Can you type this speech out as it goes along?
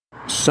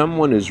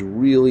someone is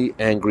really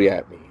angry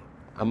at me.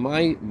 Am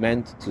I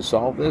meant to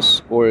solve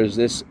this, or is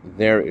this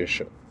their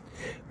issue?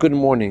 Good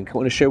morning. I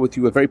want to share with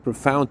you a very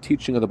profound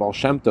teaching of the Baal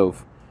Shem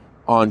Tov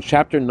on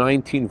chapter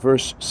 19,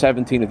 verse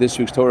 17 of this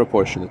week's Torah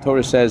portion. The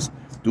Torah says,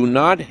 "Do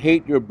not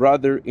hate your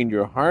brother in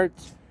your heart.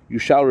 You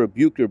shall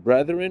rebuke your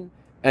brethren,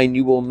 and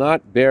you will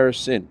not bear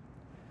sin."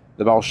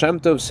 The Baal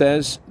Shem Tov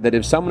says that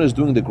if someone is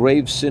doing the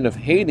grave sin of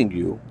hating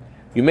you,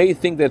 you may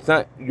think that it's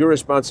not your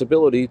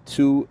responsibility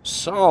to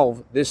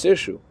solve this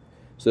issue.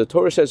 So the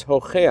Torah says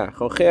hocheach.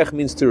 Hocheach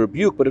means to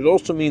rebuke, but it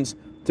also means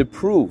to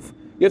prove.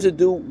 You have to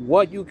do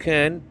what you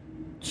can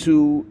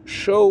to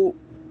show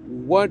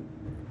what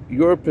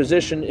your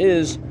position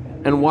is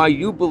and why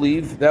you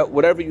believe that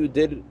whatever you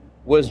did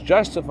was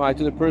justified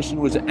to the person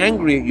who was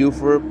angry at you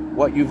for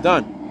what you've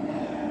done.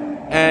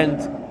 And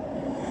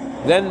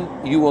then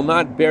you will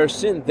not bear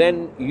sin,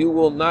 then you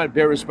will not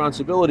bear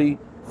responsibility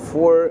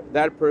for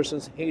that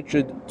person's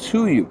hatred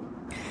to you.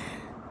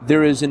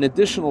 There is an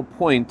additional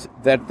point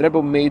that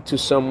Rebbe made to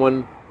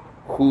someone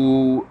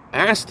who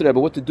asked Rebbe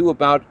what to do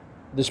about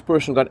this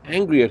person who got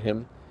angry at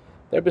him.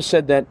 The Rebbe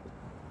said that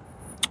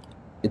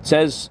it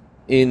says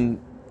in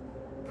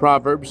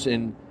Proverbs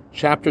in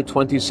chapter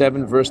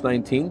 27 verse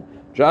 19,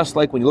 just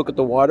like when you look at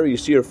the water you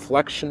see a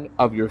reflection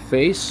of your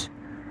face,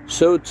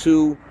 so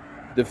too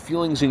the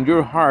feelings in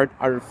your heart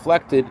are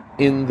reflected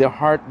in the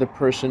heart of the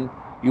person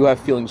you have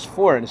feelings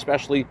for, and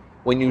especially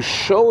when you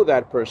show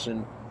that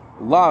person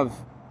love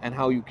and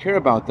how you care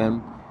about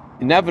them,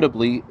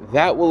 inevitably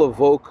that will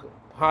evoke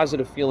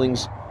positive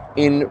feelings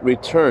in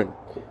return.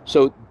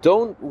 So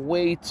don't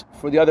wait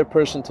for the other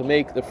person to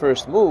make the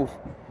first move.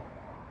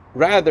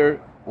 Rather,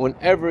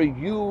 whenever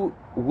you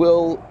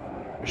will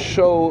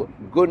show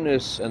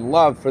goodness and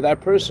love for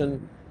that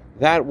person,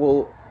 that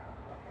will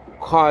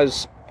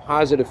cause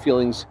positive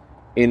feelings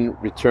in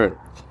return.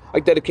 I'd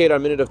like to dedicate our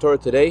minute of Torah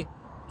today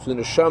to the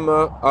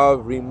neshama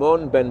of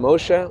Rimon ben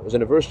Moshe. It was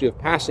an anniversary of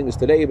passing is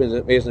today.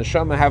 May his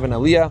neshama have an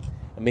aliyah,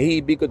 and may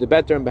he be good to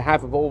better on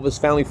behalf of all of his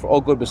family for all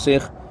good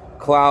b'sich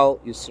Klal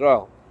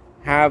Yisrael.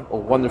 Have a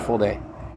wonderful day.